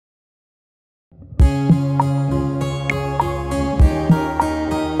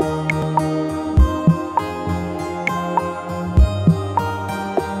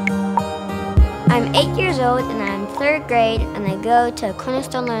old and I'm 3rd grade and I go to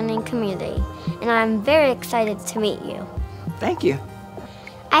Cornerstone Learning Community. And I'm very excited to meet you. Thank you.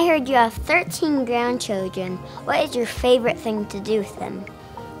 I heard you have 13 grandchildren. What is your favorite thing to do with them?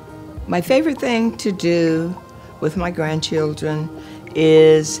 My favorite thing to do with my grandchildren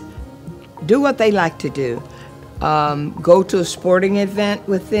is do what they like to do. Go to a sporting event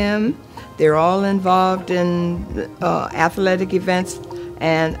with them. They're all involved in athletic events,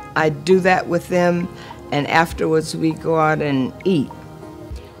 and I do that with them, and afterwards we go out and eat.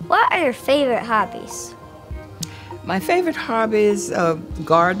 What are your favorite hobbies? My favorite hobby is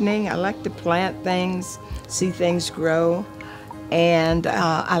gardening. I like to plant things, see things grow, and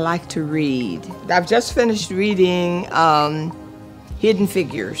I like to read. I've just finished reading Hidden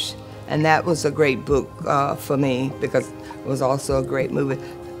Figures, and that was a great book for me because it was also a great movie.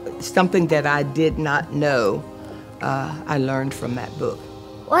 Something that I did not know, I learned from that book.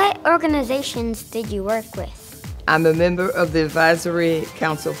 What organizations did you work with? I'm a member of the Advisory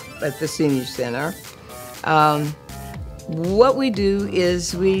Council at the Senior Center. What we do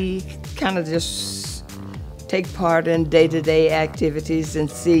is we kind of just take part in day-to-day activities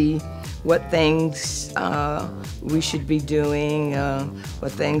and see what things we should be doing,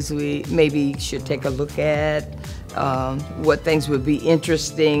 what things we maybe should take a look at, what things would be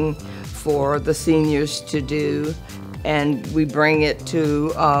interesting for the seniors to do, and we bring it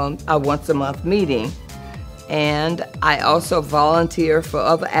to a once-a-month meeting. And I also volunteer for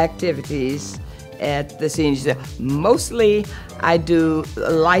other activities at the Senior Center. Mostly I do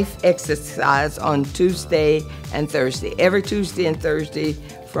life exercise on Tuesday and Thursday. Every Tuesday and Thursday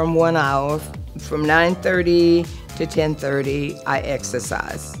from 1 hour, from 9:30 to 10:30, I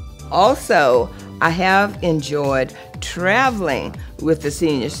exercise. Also, I have enjoyed traveling with the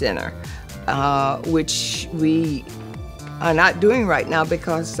Senior Center, which we are not doing right now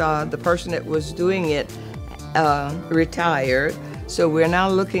because the person that was doing it retired. So we're now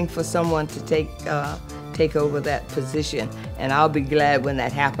looking for someone to take over that position. And I'll be glad when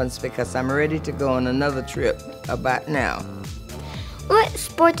that happens because I'm ready to go on another trip about now. What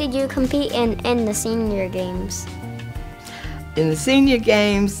sport did you compete in the senior games? In the senior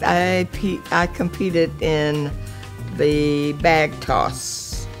games, I competed in the bag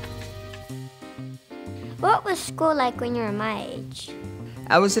toss. What was school like when you were my age?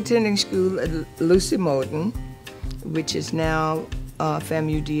 I was attending school at Lucy Morton, which is now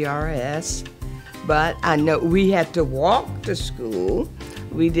FAMU DRS, but I know we had to walk to school.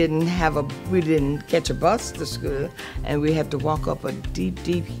 We didn't catch a bus to school, and we had to walk up a deep,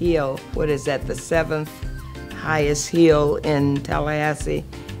 deep hill. What is that? The 7th highest hill in Tallahassee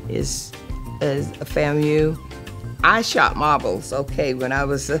is FAMU. I shot marbles, okay, when I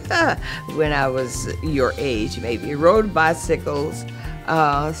was your age, maybe. Rode bicycles,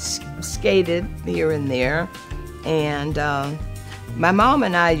 skated here and there, and my mom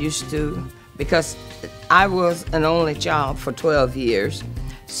and I used to, because I was an only child for 12 years,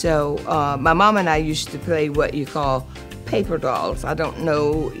 so my mom and I used to play what you call paper dolls. I don't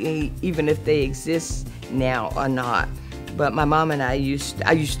know even if they exist now or not, but my mom and I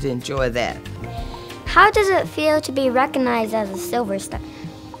used to enjoy that. How does it feel to be recognized as a Silver Star?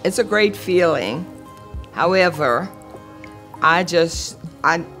 It's a great feeling. However,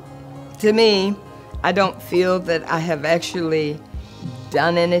 to me, I don't feel that I have actually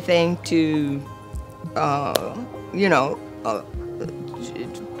done anything to,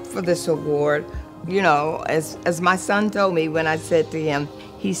 for this award. You know, as my son told me when I said to him,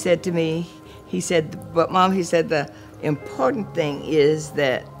 he said to me, but Mom, he said, the important thing is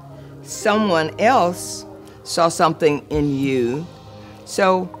that someone else saw something in you.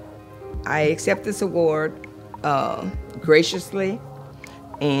 So I accept this award graciously,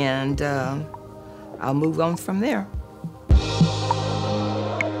 and I'll move on from there.